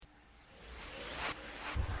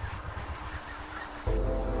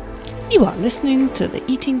You are listening to the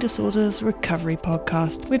Eating Disorders Recovery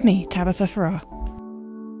Podcast with me, Tabitha Farrar.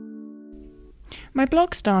 My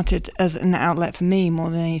blog started as an outlet for me more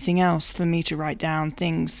than anything else, for me to write down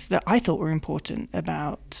things that I thought were important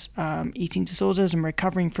about eating disorders and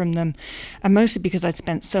recovering from them, and mostly because I'd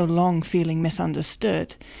spent so long feeling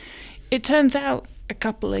misunderstood. It turns out a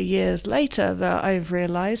couple of years later that I've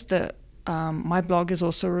realized that my blog is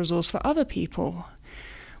also a resource for other people.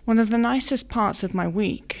 One of the nicest parts of my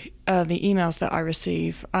week are the emails that I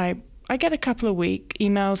receive. I get a couple of week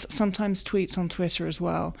emails, sometimes tweets on Twitter as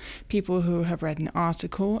well. People who have read an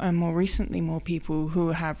article, and more recently more people who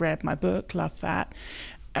have read my book, love that,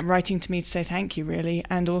 and writing to me to say thank you really,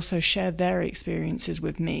 and also share their experiences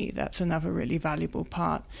with me. That's another really valuable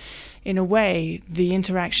part. In a way, the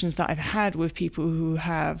interactions that I've had with people who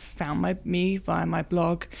have found me via my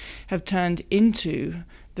blog have turned into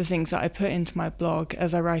the things that I put into my blog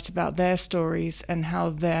as I write about their stories and how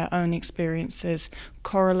their own experiences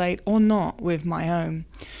correlate or not with my own.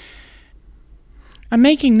 I'm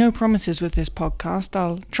making no promises with this podcast.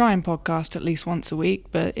 I'll try and podcast at least once a week,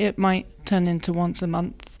 but it might turn into once a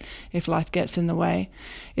month if life gets in the way.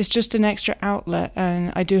 It's just an extra outlet,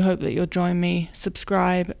 and I do hope that you'll join me,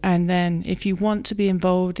 subscribe, and then if you want to be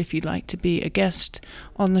involved, if you'd like to be a guest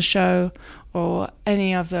on the show, or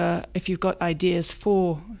if you've got ideas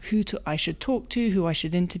for I should talk to, who I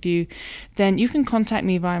should interview, then you can contact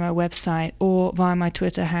me via my website or via my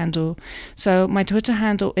Twitter handle. So my Twitter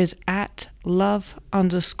handle is @love_fat_.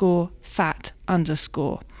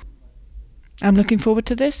 I'm looking forward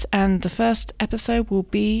to this, and the first episode will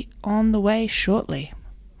be on the way shortly.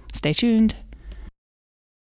 Stay tuned.